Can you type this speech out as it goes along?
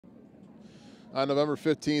On November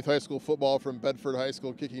 15th, high school football from Bedford High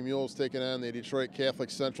School Kicking Mules taking on the Detroit Catholic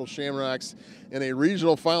Central Shamrocks in a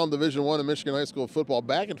regional final in Division I of Michigan high school football.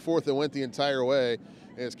 Back and forth it went the entire way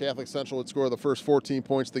as Catholic Central would score the first 14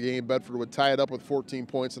 points of the game. Bedford would tie it up with 14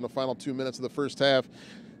 points in the final 2 minutes of the first half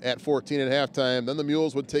at 14 at halftime. Then the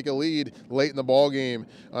Mules would take a lead late in the ball game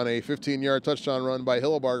on a 15-yard touchdown run by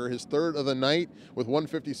Hillebarger, his third of the night. With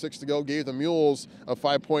 1:56 to go, gave the Mules a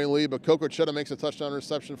 5-point lead, but Coco Chetta makes a touchdown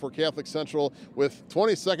reception for Catholic Central with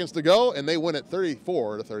 20 seconds to go, and they win at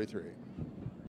 34-33.